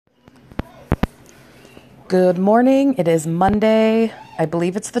Good morning. It is Monday. I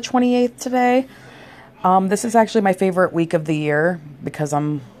believe it's the 28th today. This is actually my favorite week of the year because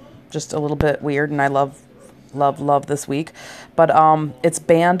I'm just a little bit weird and I love this week. But it's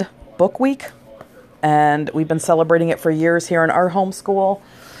Banned Book Week, and we've been celebrating it for years here in our homeschool.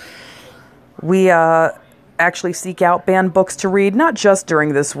 We actually seek out banned books to read, not just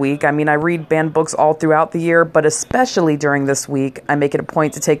during this week. I mean, I read banned books all throughout the year, but especially during this week, I make it a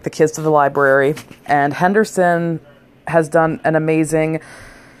point to take the kids to the library. And Henderson has done an amazing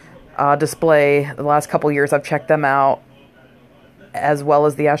display the last couple years. I've checked them out, as well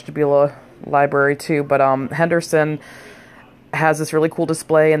as the Ashtabula Library too. But Henderson has this really cool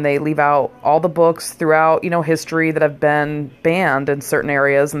display, and they leave out all the books throughout, history that have been banned in certain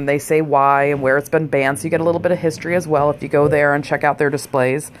areas, and they say why and where it's been banned. So you get a little bit of history as well if you go there and check out their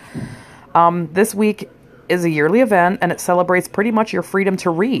displays. This week is a yearly event, and it celebrates pretty much your freedom to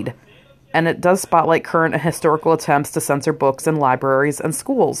read. And it does spotlight current and historical attempts to censor books in libraries and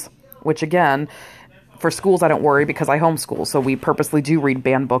schools, which again, for schools I don't worry because I homeschool, so we purposely do read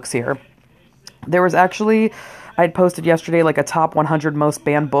banned books here. There was actually, I had posted yesterday like a top 100 most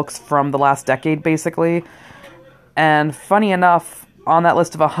banned books from the last decade, basically. And funny enough, on that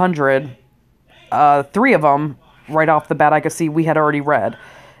list of 100, 3 of them, right off the bat, I could see we had already read.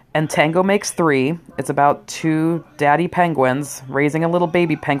 And Tango Makes 3. It's about 2 daddy penguins raising a little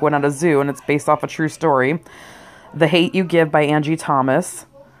baby penguin at a zoo, and it's based off a true story. The Hate You Give by Angie Thomas,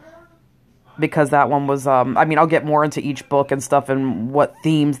 because that one was, I'll get more into each book and stuff and what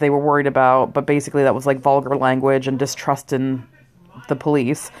themes they were worried about, but basically that was like vulgar language and distrust in the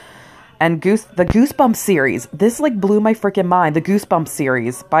police. And the Goosebumps series, this like blew my freaking mind. The Goosebumps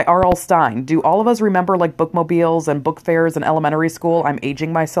series by R.L. Stine. Do all of us remember like bookmobiles and book fairs in elementary school? I'm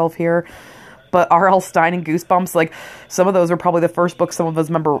aging myself here. But R.L. Stine and Goosebumps, like some of those were probably the first books some of us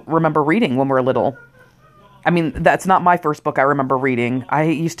remember reading when we were little. I mean, that's not my first book I remember reading. I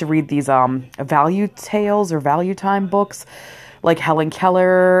used to read these value tales or value time books, like Helen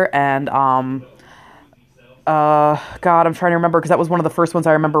Keller and, God, I'm trying to remember, because that was one of the first ones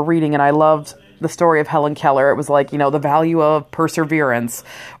I remember reading, and I loved the story of Helen Keller. It was like, the value of perseverance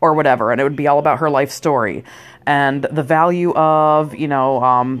or whatever, and it would be all about her life story. And the value of, I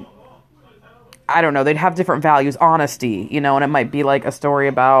don't know, they'd have different values, honesty, and it might be like a story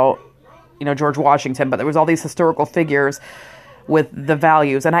about George Washington, but there was all these historical figures with the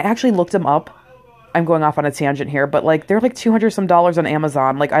values. And I actually looked them up. I'm going off on a tangent here, but like they're like $200 some on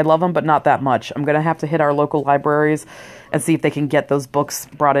Amazon. Like I love them, but not that much. I'm going to have to hit our local libraries and see if they can get those books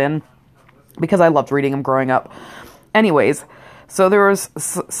brought in, because I loved reading them growing up. Anyways, so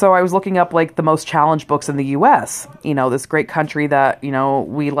I was looking up like the most challenged books in the US, this great country that,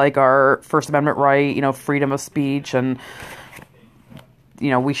 we like our First Amendment right, freedom of speech, and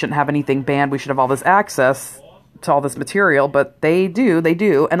we shouldn't have anything banned. We should have all this access to all this material, but they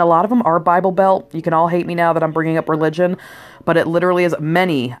do. And a lot of them are Bible Belt. You can all hate me now that I'm bringing up religion, but it literally is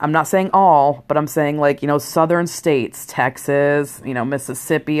many. I'm not saying all, but I'm saying like, southern states, Texas,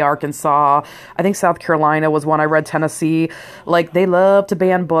 Mississippi, Arkansas. I think South Carolina was one I read, Tennessee. Like they love to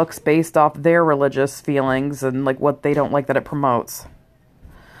ban books based off their religious feelings and like what they don't like that it promotes.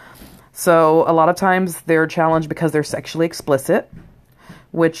 So a lot of times they're challenged because they're sexually explicit,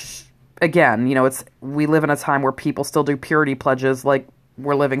 which, again, we live in a time where people still do purity pledges like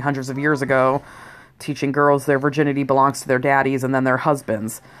we're living hundreds of years ago, teaching girls their virginity belongs to their daddies and then their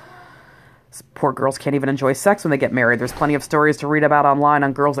husbands. Poor girls can't even enjoy sex when they get married. There's plenty of stories to read about online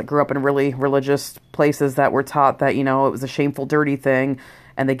on girls that grew up in really religious places that were taught that, it was a shameful, dirty thing,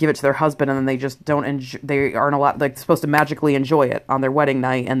 and they give it to their husband, and then they just don't enjoy, they aren't allowed, like, supposed to magically enjoy it on their wedding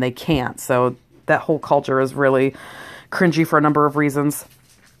night, and they can't. So that whole culture is really cringy for a number of reasons.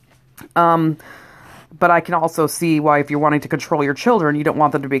 But I can also see why, if you're wanting to control your children, you don't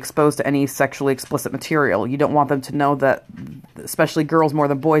want them to be exposed to any sexually explicit material. You don't want them to know that, especially girls more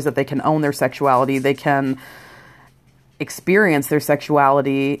than boys, that they can own their sexuality. They can experience their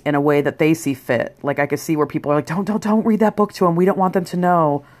sexuality in a way that they see fit. Like I could see where people are like, don't read that book to them. We don't want them to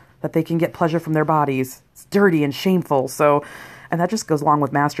know that they can get pleasure from their bodies. It's dirty and shameful. So, and that just goes along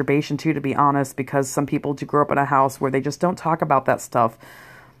with masturbation too, to be honest, because some people do grow up in a house where they just don't talk about that stuff.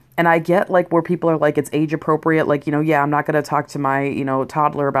 And I get like where people are like, it's age appropriate. Like, I'm not going to talk to my,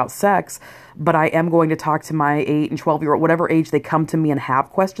 toddler about sex, but I am going to talk to my 8 and 12-year-old, whatever age they come to me and have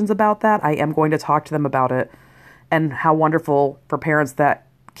questions about that. I am going to talk to them about it. And how wonderful for parents that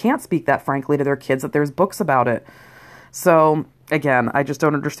can't speak that frankly to their kids, that there's books about it. So again, I just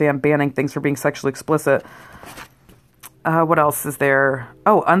don't understand banning things for being sexually explicit. What else is there?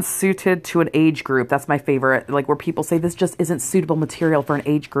 Oh, unsuited to an age group. That's my favorite. Like where people say this just isn't suitable material for an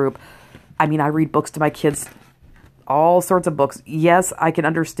age group. I mean, I read books to my kids, all sorts of books. Yes, I can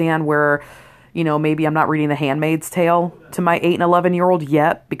understand where, maybe I'm not reading The Handmaid's Tale to my 8 and 11-year-old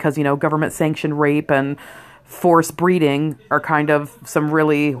yet because, government sanctioned rape and forced breeding are kind of some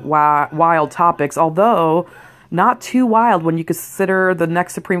really wild topics, although not too wild when you consider the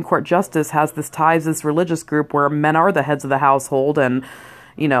next Supreme Court justice has this ties this religious group where men are the heads of the household and,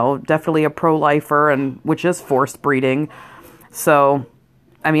 definitely a pro-lifer, and which is forced breeding. So,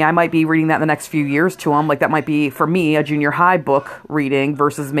 I mean, I might be reading that in the next few years to them. Like, that might be, for me, a junior high book reading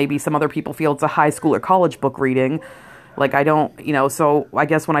versus maybe some other people feel it's a high school or college book reading. Like, I don't, so I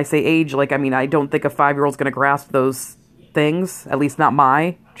guess when I say age, like, I mean, I don't think a 5-year-old's going to grasp those things, at least not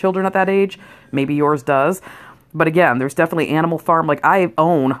my children at that age. Maybe yours does. But again, there's definitely Animal Farm. Like, I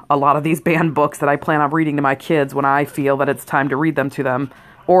own a lot of these banned books that I plan on reading to my kids when I feel that it's time to read them to them.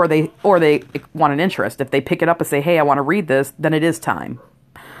 Or they want an interest. If they pick it up and say, hey, I want to read this, then it is time.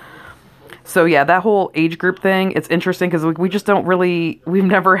 So yeah, that whole age group thing, it's interesting because we just don't really, we've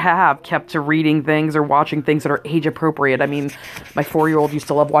never have kept to reading things or watching things that are age appropriate. I mean, my 4-year-old used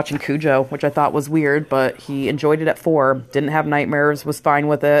to love watching Cujo, which I thought was weird, but he enjoyed it at 4, didn't have nightmares, was fine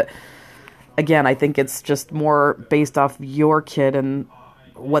with it. Again, I think it's just more based off your kid and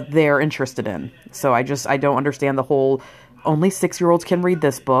what they're interested in. So I don't understand the whole, only 6-year-olds can read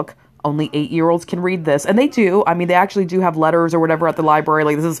this book. Only 8-year-olds can read this. And they do. I mean, they actually do have letters or whatever at the library.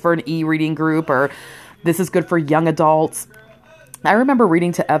 Like, this is for an e-reading group, or this is good for young adults. I remember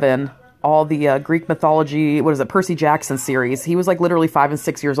reading to Evan all the Greek mythology, Percy Jackson series. He was like literally 5 and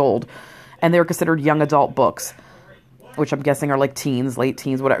 6 years old. And they were considered young adult books, which I'm guessing are like teens, late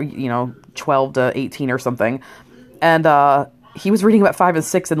teens, whatever, 12 to 18 or something. And he was reading them at 5 and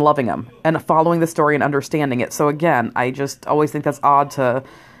 6 and loving them and following the story and understanding it. So again, I just always think that's odd to...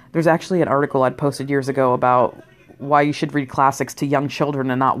 There's actually an article I'd posted years ago about why you should read classics to young children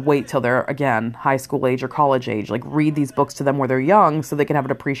and not wait till they're, again, high school age or college age. Like, read these books to them where they're young so they can have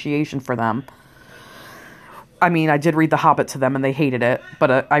an appreciation for them. I mean, I did read The Hobbit to them and they hated it,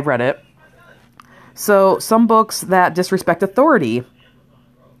 but I read it. So, some books that disrespect authority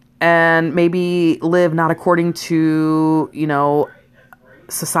and maybe live not according to,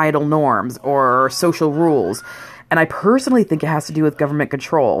 societal norms or social rules. And I personally think it has to do with government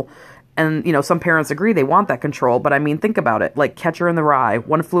control. And, some parents agree they want that control. But, I mean, think about it. Like Catcher in the Rye,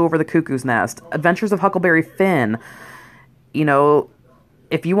 One Flew Over the Cuckoo's Nest, Adventures of Huckleberry Finn.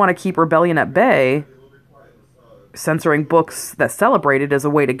 If you want to keep rebellion at bay, censoring books that celebrate it is a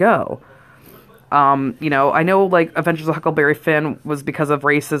way to go. I know, like, Adventures of Huckleberry Finn was because of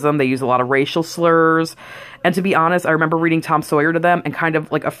racism. They use a lot of racial slurs. And to be honest, I remember reading Tom Sawyer to them and kind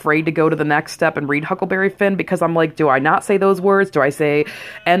of, like, afraid to go to the next step and read Huckleberry Finn because I'm like, do I not say those words? Do I say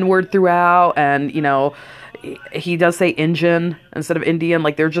N-word throughout? And, he does say Injun instead of Indian.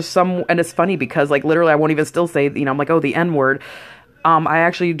 Like, there's just some... And it's funny because, like, literally I won't even still say, I'm like, oh, the N-word. I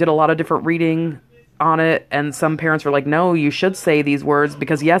actually did a lot of different reading on it, and some parents were like, no, you should say these words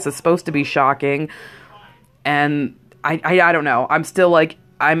because yes, it's supposed to be shocking. And I don't know, I'm still like,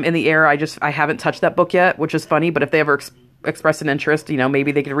 I'm in the air. I haven't touched that book yet, which is funny, but if they ever express an interest,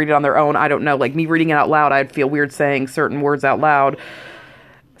 maybe they could read it on their own. I don't know, like, me reading it out loud, I'd feel weird saying certain words out loud,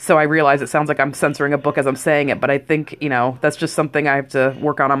 so I realize it sounds like I'm censoring a book as I'm saying it, but I think, that's just something I have to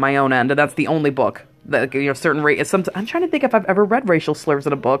work on my own end, and that's the only book that, certain I'm trying to think if I've ever read racial slurs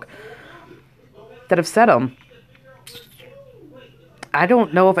in a book that have said them. I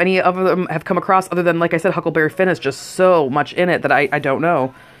don't know if any of them have come across, other than, like I said, Huckleberry Finn is just so much in it that I don't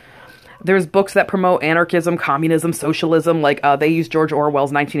know. There's books that promote anarchism, communism, socialism, like they use George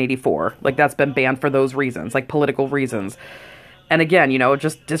Orwell's 1984. Like, that's been banned for those reasons, like political reasons. And again,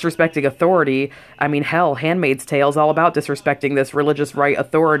 just disrespecting authority. I mean, hell, Handmaid's Tale is all about disrespecting this religious right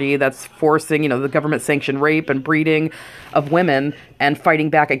authority that's forcing, the government-sanctioned rape and breeding of women and fighting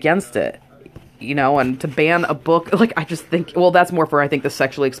back against it. And to ban a book, like, I just think, well, that's more for, I think, the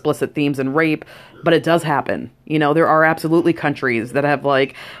sexually explicit themes and rape, but it does happen. There are absolutely countries that have,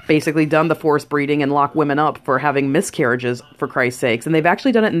 like, basically done the forced breeding and lock women up for having miscarriages, for Christ's sakes. And they've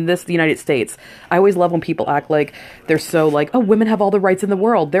actually done it in the United States. I always love when people act like they're so, like, oh, women have all the rights in the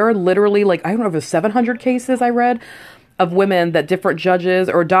world. There are literally, like, I don't know, over 700 cases I read of women that different judges,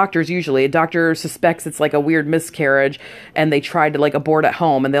 or doctors usually, a doctor suspects it's like a weird miscarriage and they tried to, like, abort at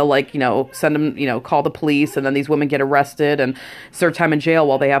home, and they'll, like, send them, call the police, and then these women get arrested and serve time in jail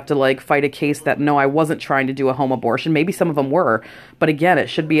while they have to, like, fight a case that, no, I wasn't trying to do a home abortion. Maybe some of them were, but again, it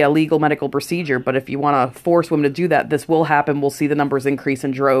should be a legal medical procedure. But if you want to force women to do that, this will happen. We'll see the numbers increase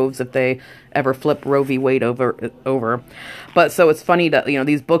in droves if they ever flip Roe v. Wade over. But so it's funny that,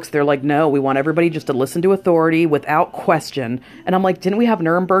 these books, they're like, no, we want everybody just to listen to authority without question. And I'm like, didn't we have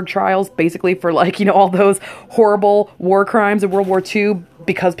Nuremberg trials basically for like, you know, all those horrible war crimes in World War II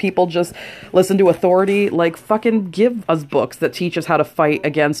because people just listen to authority? Like, fucking give us books that teach us how to fight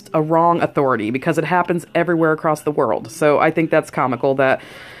against a wrong authority, because it happens everywhere across the world. So I think that's comical that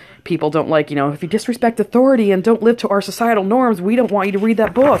people don't like, you know, if you disrespect authority and don't live to our societal norms, we don't want you to read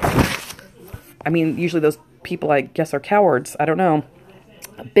that book. I mean, usually those people, I guess, are cowards. I don't know.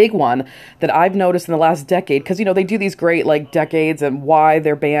 A big one that I've noticed in the last decade, because, you know, they do these great, like, decades and why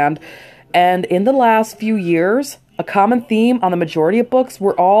they're banned. And in the last few years, a common theme on the majority of books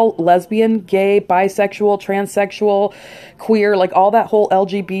were all lesbian, gay, bisexual, transsexual, queer, like all that whole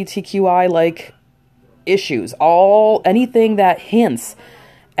LGBTQI, like, issues. Anything that hints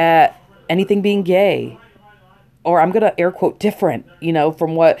at anything being gay, or I'm going to air quote different, you know,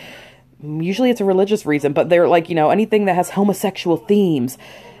 from what... Usually it's a religious reason, but they're like, you know, anything that has homosexual themes,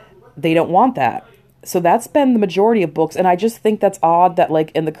 they don't want that. So that's been the majority of books. And I just think that's odd that,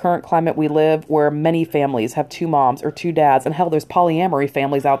 like, in the current climate we live, where many families have 2 moms or 2 dads, and hell, there's polyamory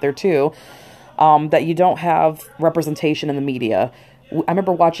families out there too, that you don't have representation in the media. I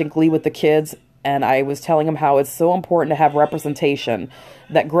remember watching Glee with the kids, and I was telling them how it's so important to have representation,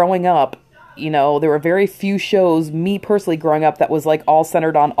 that growing up, you know, there were very few shows, me personally growing up, that was like all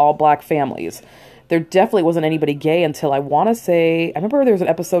centered on all black families. There definitely wasn't anybody gay until I want to say, I remember there was an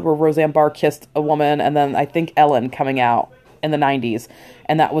episode where Roseanne Barr kissed a woman, and then I think Ellen coming out in the 90s.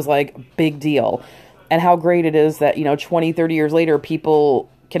 And that was like big deal. And how great it is that, you know, 20, 30 years later, people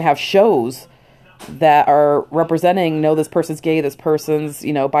can have shows that are representing, no, this person's gay, this person's,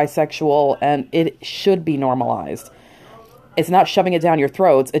 you know, bisexual, and it should be normalized. It's not shoving it down your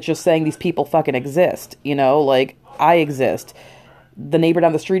throats. It's just saying these people fucking exist, you know, like I exist. The neighbor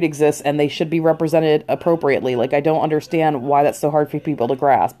down the street exists, and they should be represented appropriately. Like, I don't understand why that's so hard for people to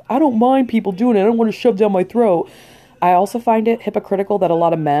grasp. I don't mind people doing it. I don't want to shove down my throat. I also find it hypocritical that a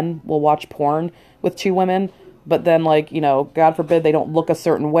lot of men will watch porn with 2 women, but then, like, you know, God forbid they don't look a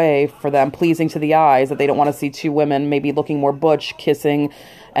certain way for them, pleasing to the eyes, that they don't want to see 2 women maybe looking more butch, kissing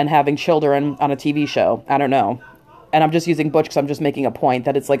and having children on a TV show. I don't know. And I'm just using butch because I'm just making a point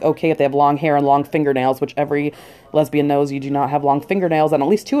that it's like, okay, if they have long hair and long fingernails, which every lesbian knows you do not have long fingernails on at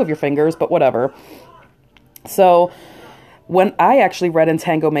least 2 of your fingers, but whatever. So when I actually read In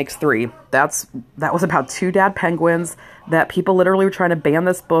Tango Makes Three, that was about 2 dad penguins, that people literally were trying to ban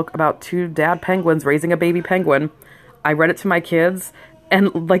this book about 2 dad penguins raising a baby penguin. I read it to my kids,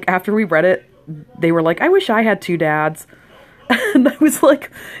 and like after we read it, they were like, I wish I had 2 dads. And I was like,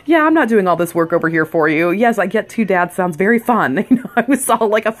 yeah, I'm not doing all this work over here for you. Yes, I get 2 dads sounds very fun. You know, I was all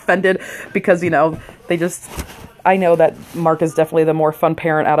like offended because, you know, I know that Mark is definitely the more fun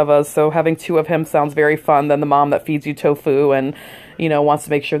parent out of us. So having 2 of him sounds very fun than the mom that feeds you tofu and, you know, wants to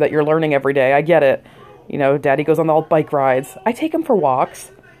make sure that you're learning every day. I get it. You know, daddy goes on all bike rides. I take him for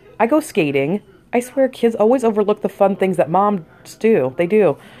walks. I go skating. I swear kids always overlook the fun things that moms do. They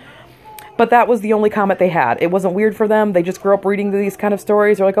do. But that was the only comment they had. It wasn't weird for them. They just grew up reading these kind of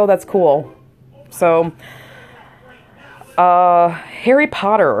stories. They're like, oh, that's cool. So, Harry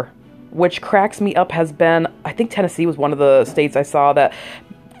Potter, which cracks me up, has been, I think Tennessee was one of the states I saw that,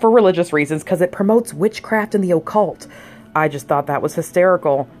 for religious reasons, because it promotes witchcraft and the occult. I just thought that was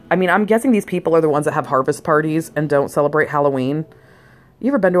hysterical. I mean, I'm guessing these people are the ones that have harvest parties and don't celebrate Halloween.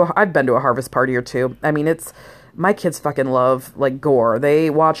 I've been to a harvest party or 2. I mean, my kids fucking love, like, gore. They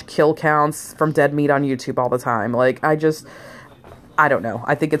watch kill counts from dead meat on YouTube all the time. Like, I don't know.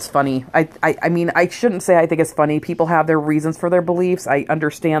 I think it's funny. I mean, I shouldn't say I think it's funny. People have their reasons for their beliefs. I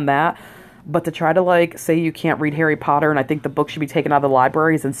understand that. But to try to, like, say you can't read Harry Potter and I think the book should be taken out of the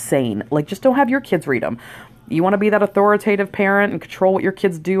library is insane. Like, just don't have your kids read them. You want to be that authoritative parent and control what your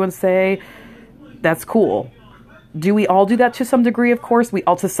kids do and say? That's cool. Do we all do that to some degree? Of course, we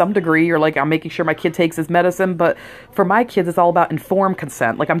all to some degree. You're like, I'm making sure my kid takes his medicine. But for my kids, it's all about informed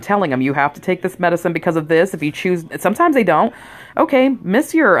consent. Like, I'm telling them, you have to take this medicine because of this. If you choose, sometimes they don't. Okay,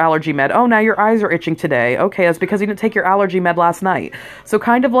 miss your allergy med. Oh, now your eyes are itching today. Okay, that's because you didn't take your allergy med last night. So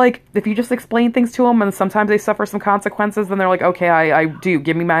kind of like, if you just explain things to them and sometimes they suffer some consequences, then they're like, okay, I do.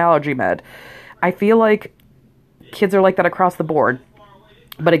 Give me my allergy med. I feel like kids are like that across the board.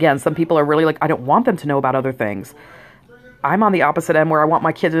 But again, some people are really like, I don't want them to know about other things. I'm on the opposite end where I want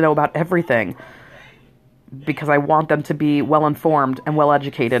my kids to know about everything because I want them to be well-informed and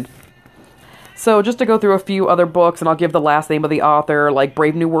well-educated. So just to go through a few other books, and I'll give the last name of the author, like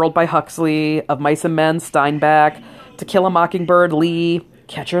Brave New World by Huxley, Of Mice and Men, Steinbeck, To Kill a Mockingbird, Lee,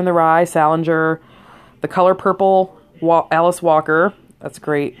 Catcher in the Rye, Salinger, The Color Purple, Alice Walker. That's a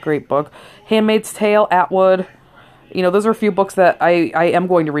great book. Handmaid's Tale, Atwood. You know, those are a few books that I am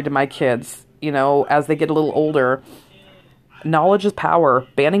going to read to my kids, you know, as they get a little older. knowledge is power.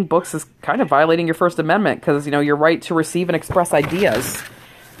 Banning books is kind of violating your First Amendment because, you know, your right to receive and express ideas.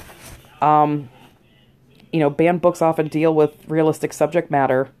 You know, banned books often deal with realistic subject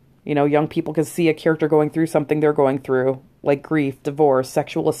matter. You know, young people can see a character going through something they're going through, like grief, divorce,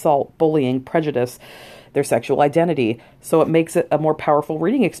 sexual assault, bullying, prejudice, their sexual identity. So it makes it a more powerful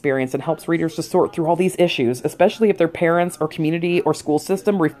reading experience and helps readers to sort through all these issues, especially if their parents or community or school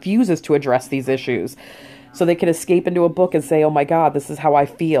system refuses to address these issues. So they can escape into a book and say, oh my God, this is how I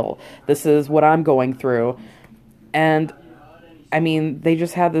feel. This is what I'm going through. And I mean, they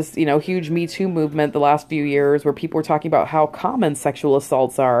just had this, you know, huge Me Too movement the last few years where people were talking about how common sexual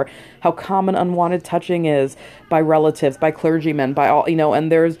assaults are, how common unwanted touching is by relatives, by clergymen, by all, you know,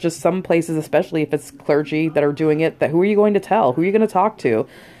 and there's just some places, especially if it's clergy that are doing it, that who are you going to tell? Who are you going to talk to?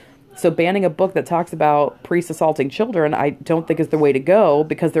 So banning a book that talks about priests assaulting children, I don't think is the way to go,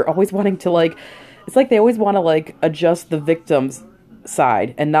 because they're always wanting to, like, it's like they always want to, like, adjust the victim's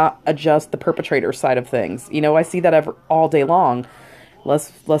side and not adjust the perpetrator side of things. You know, I see that all day long.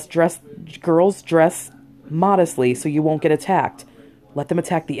 Girls dress modestly so you won't get attacked. Let them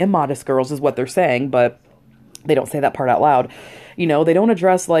attack the immodest girls is what they're saying, but they don't say that part out loud. You know, they don't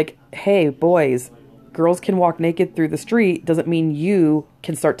address, like, hey, boys, girls can walk naked through the street doesn't mean you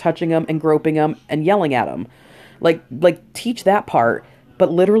can start touching them and groping them and yelling at them. Like teach that part.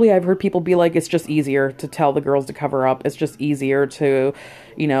 But literally, I've heard people be like, it's just easier to tell the girls to cover up. It's just easier to,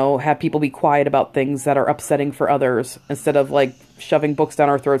 you know, have people be quiet about things that are upsetting for others instead of, like, shoving books down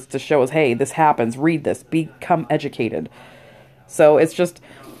our throats to show us, hey, this happens. Read this. Become educated. So it's just,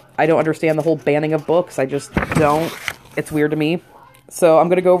 I don't understand the whole banning of books. I just don't. It's weird to me. So I'm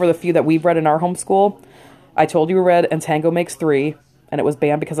going to go over the few that we've read in our homeschool. I told you we read And Tango Makes Three. And it was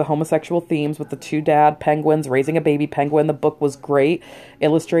banned because of homosexual themes with the two dad penguins raising a baby penguin. The book was great,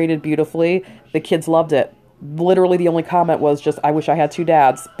 illustrated beautifully. The kids loved it. Literally the only comment was just, I wish I had two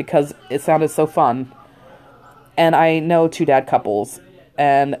dads, because it sounded so fun. And I know two dad couples,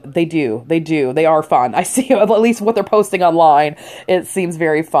 and they are fun. I see at least what they're posting online. It seems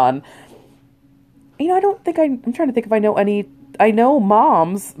very fun. You know, I'm trying to think if I know any. I know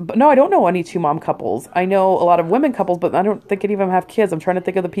moms, but no, I don't know any two mom couples. I know a lot of women couples, but I don't think any of them have kids. I'm trying to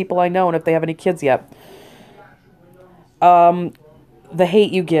think of the people I know and if they have any kids yet. The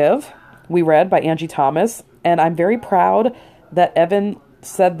Hate U Give, we read by Angie Thomas, and I'm very proud that Evan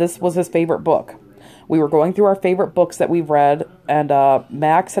said this was his favorite book. We were going through our favorite books that we've read, and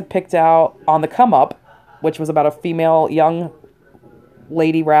Max had picked out On the Come Up, which was about a female young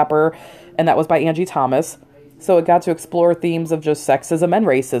lady rapper, and that was by Angie Thomas. So it got to explore themes of just sexism and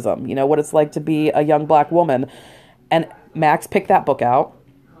racism, you know, what it's like to be a young black woman. And Max picked that book out.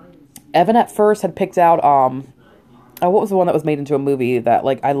 Evan at first had picked out, what was the one that was made into a movie that,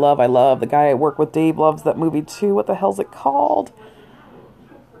 like, I love. The guy I work with, Dave, loves that movie too. What the hell's it called?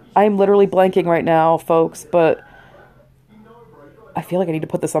 I'm literally blanking right now, folks, but I feel like I need to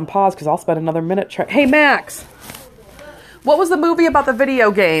put this on pause because I'll spend another minute Hey, Max! What was the movie about the video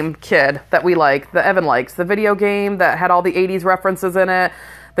game kid that we like, that Evan likes? The video game that had all the 80s references in it.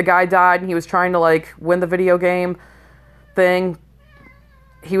 The guy died and he was trying to, like, win the video game thing.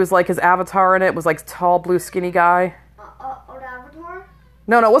 He was, like, his avatar in it was, like, tall, blue, skinny guy. Avatar?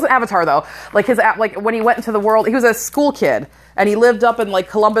 No, it wasn't Avatar, though. Like, when he went into the world, he was a school kid. And he lived up in, like,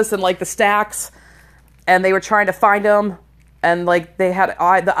 Columbus and, like, the Stacks. And they were trying to find him. And, like, they had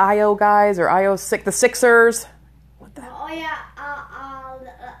the IO guys, or the Sixers. Oh yeah,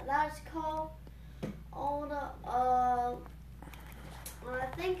 that's called I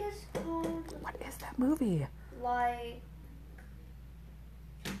think it's called. What is that movie? Like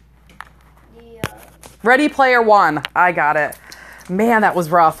the Ready Player One. I got it. Man, that was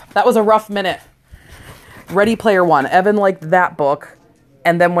rough. That was a rough minute. Ready Player One. Evan liked that book.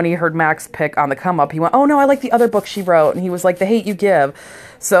 And then when he heard Max pick On the Come Up, he went, oh no, I like the other book she wrote. And he was like, The Hate U Give.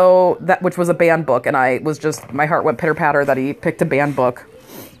 So which was a banned book. And my heart went pitter patter that he picked a banned book.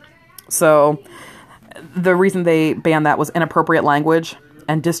 So the reason they banned that was inappropriate language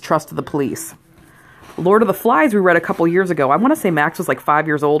and distrust of the police. Lord of the Flies we read a couple years ago. I want to say Max was like 5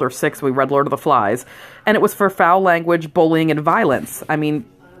 years old or 6 when we read Lord of the Flies. And it was for foul language, bullying, and violence. I mean,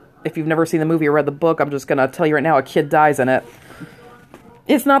 if you've never seen the movie or read the book, I'm just going to tell you right now, a kid dies in it.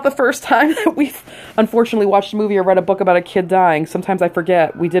 It's not the first time that we've unfortunately watched a movie or read a book about a kid dying. Sometimes I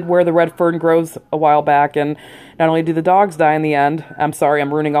forget. We did Where the Red Fern Grows a while back, and not only do the dogs die in the end, I'm sorry,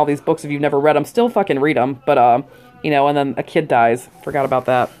 I'm ruining all these books if you've never read them. Still fucking read them, but, you know, and then a kid dies. Forgot about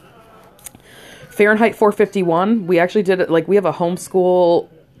that. Fahrenheit 451, we actually did it, like, we have a homeschool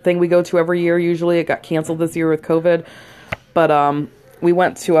thing we go to every year usually. It got canceled this year with COVID, but, we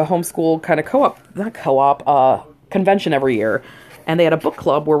went to a homeschool kind of convention every year, and they had a book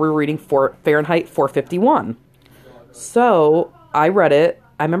club where we were reading Fahrenheit 451. So I read it.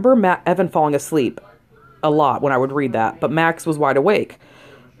 I remember Evan falling asleep a lot when I would read that, but Max was wide awake.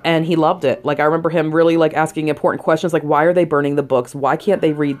 And he loved it. Like, I remember him really, like, asking important questions, like, why are they burning the books? Why can't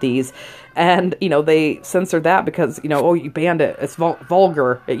they read these? And, you know, they censored that because, you know, oh, you banned it. It's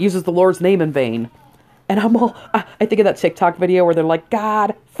vulgar. It uses the Lord's name in vain. And I think of that TikTok video where they're like,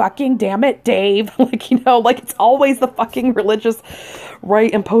 God fucking damn it, Dave. Like, you know, like, it's always the fucking religious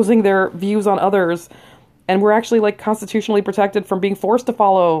right imposing their views on others. And we're actually, like, constitutionally protected from being forced to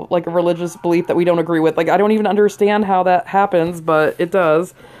follow, like, a religious belief that we don't agree with. Like, I don't even understand how that happens, but it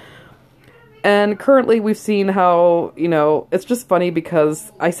does. And currently we've seen how, you know, it's just funny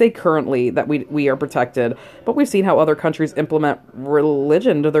because I say currently that we are protected, but we've seen how other countries implement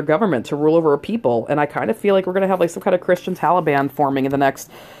religion to their government to rule over a people. And I kind of feel like we're going to have, like, some kind of Christian Taliban forming in the next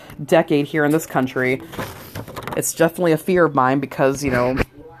decade here in this country. It's definitely a fear of mine because, you know,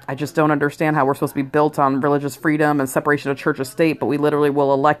 I just don't understand how we're supposed to be built on religious freedom and separation of church and state, but we literally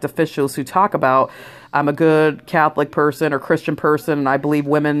will elect officials who talk about, I'm a good Catholic person or Christian person, and I believe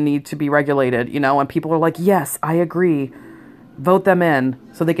women need to be regulated, you know, and people are like, yes, I agree. Vote them in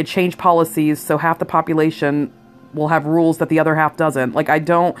so they could change policies so half the population will have rules that the other half doesn't. Like,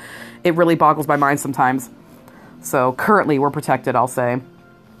 it really boggles my mind sometimes. So currently we're protected, I'll say.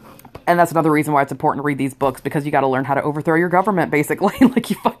 And that's another reason why it's important to read these books, because you got to learn how to overthrow your government, basically. Like,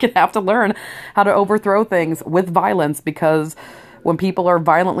 you fucking have to learn how to overthrow things with violence, because when people are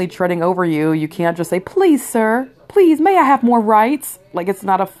violently treading over you, you can't just say, please, sir, please, may I have more rights? Like, it's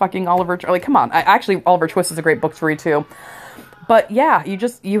not a fucking Oliver... Like, come on. Actually, Oliver Twist is a great book to read, too. But, yeah,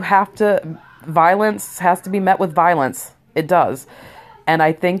 you have to... Violence has to be met with violence. It does. And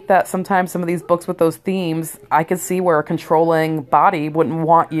I think that sometimes some of these books with those themes, I could see where a controlling body wouldn't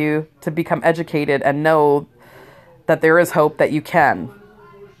want you to become educated and know that there is hope that you can.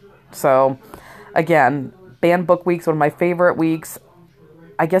 So, again, banned book week's one of my favorite weeks.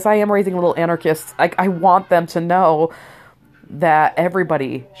 I guess I am raising little anarchists. I want them to know that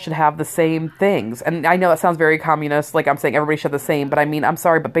everybody should have the same things. And I know that sounds very communist, like I'm saying everybody should have the same, but I mean, I'm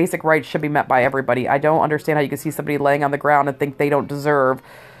sorry, but basic rights should be met by everybody. I don't understand how you can see somebody laying on the ground and think they don't deserve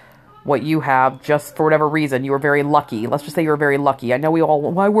what you have just for whatever reason. You were very lucky. Let's just say you were very lucky. I know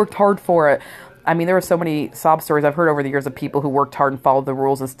I worked hard for it. I mean, there were so many sob stories I've heard over the years of people who worked hard and followed the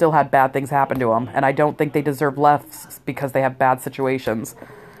rules and still had bad things happen to them. And I don't think they deserve less because they have bad situations.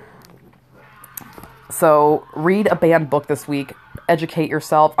 So read a banned book this week. Educate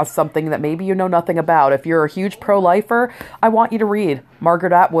yourself on something that maybe you know nothing about. If you're a huge pro-lifer, I want you to read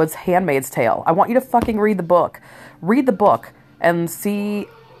Margaret Atwood's Handmaid's Tale. I want you to fucking read the book. Read the book and see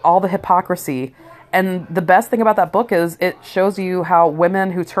all the hypocrisy. And the best thing about that book is it shows you how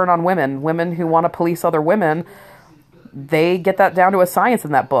women who turn on women who want to police other women, they get that down to a science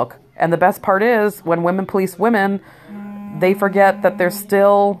in that book. And the best part is when women police women, they forget that they're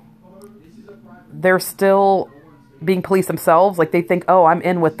still being policed themselves. Like, they think, oh, I'm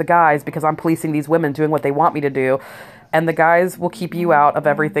in with the guys because I'm policing these women doing what they want me to do. And the guys will keep you out of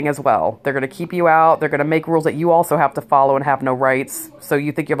everything as well. They're going to keep you out. They're going to make rules that you also have to follow and have no rights. So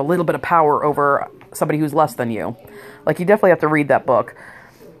you think you have a little bit of power over somebody who's less than you. Like, you definitely have to read that book.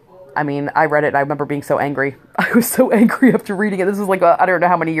 I mean, I read it and I remember being so angry. I was so angry after reading it. This was like, I don't know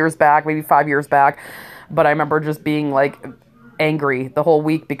how many years back, maybe 5 years back. But I remember just being like angry the whole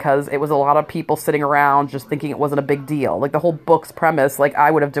week because it was a lot of people sitting around just thinking it wasn't a big deal. Like, the whole book's premise, like,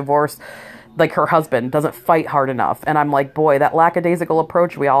 I would have divorced, like, her husband doesn't fight hard enough. And I'm like, boy, that lackadaisical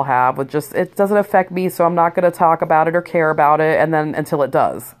approach we all have with just, it doesn't affect me, so I'm not going to talk about it or care about it, and then until it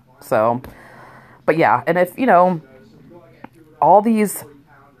does. So, but yeah, and if, you know, all these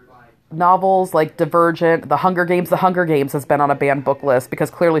novels like Divergent, The Hunger Games has been on a banned book list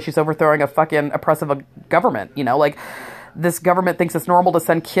because clearly she's overthrowing a fucking oppressive government, you know, like, this government thinks it's normal to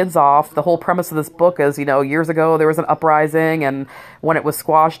send kids off. The whole premise of this book is, you know, years ago there was an uprising, and when it was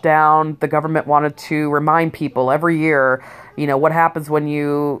squashed down, the government wanted to remind people every year, you know, what happens when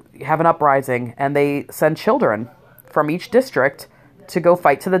you have an uprising, and they send children from each district to go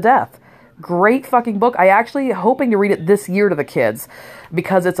fight to the death. Great fucking book. I actually hoping to read it this year to the kids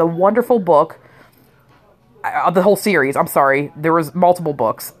because it's a wonderful book. The whole series, I'm sorry, there was multiple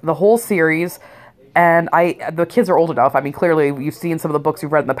books. The whole series. And the kids are old enough. I mean, clearly you've seen some of the books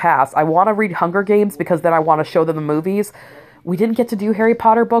you've read in the past. I want to read Hunger Games because then I want to show them the movies. We didn't get to do Harry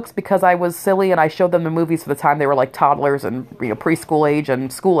Potter books because I was silly and I showed them the movies for the time they were like toddlers and, you know, preschool age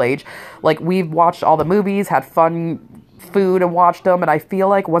and school age. Like, we've watched all the movies, had fun food and watched them. And I feel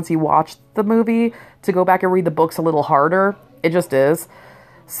like once you watch the movie, to go back and read the books a little harder. It just is.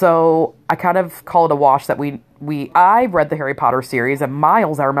 So I kind of call it a wash that I read the Harry Potter series, and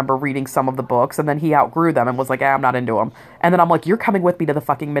Miles, I remember reading some of the books, and then he outgrew them and was like, I'm not into them. And then I'm like, you're coming with me to the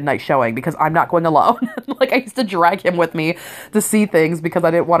fucking midnight showing because I'm not going alone. Like, I used to drag him with me to see things because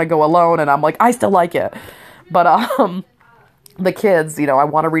I didn't want to go alone, and I'm like, I still like it. But, the kids, you know, I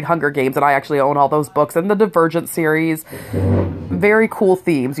want to read Hunger Games, and I actually own all those books, and the Divergent series. Very cool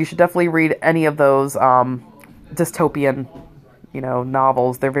themes. You should definitely read any of those, dystopian, you know,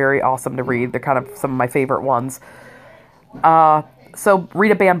 novels. They're very awesome to read. They're kind of some of my favorite ones. So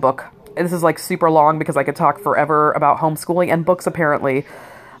read a banned book. This is like super long because I could talk forever about homeschooling and books apparently.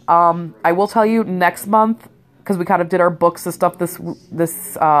 I will tell you next month, because we kind of did our books and stuff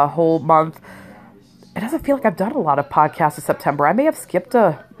this whole month. It doesn't feel like I've done a lot of podcasts in September. I may have skipped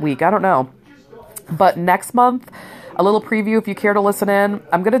a week. I don't know. But next month, a little preview if you care to listen in.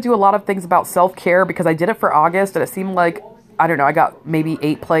 I'm going to do a lot of things about self-care because I did it for August and it seemed like, I don't know, I got maybe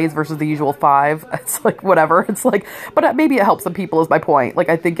 8 plays versus the usual 5. It's like, whatever. It's like, but maybe it helps some people is my point. Like,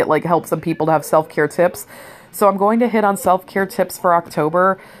 I think it like helps some people to have self-care tips. So I'm going to hit on self-care tips for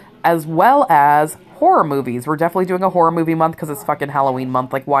October as well as horror movies. We're definitely doing a horror movie month because it's fucking Halloween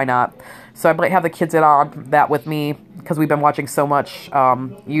month. Like, why not? So I might have the kids in on that with me because we've been watching so much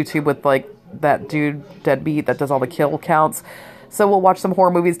YouTube with like that dude Deadbeat that does all the kill counts. So we'll watch some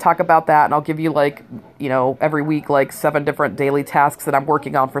horror movies, talk about that, and I'll give you like, you know, every week like 7 different daily tasks that I'm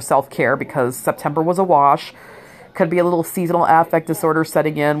working on for self-care because September was a wash. Could be a little seasonal affect disorder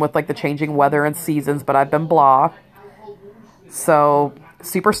setting in with like the changing weather and seasons, but I've been blah. So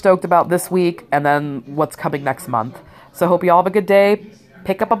super stoked about this week and then what's coming next month. So hope you all have a good day.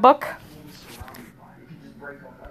 Pick up a book,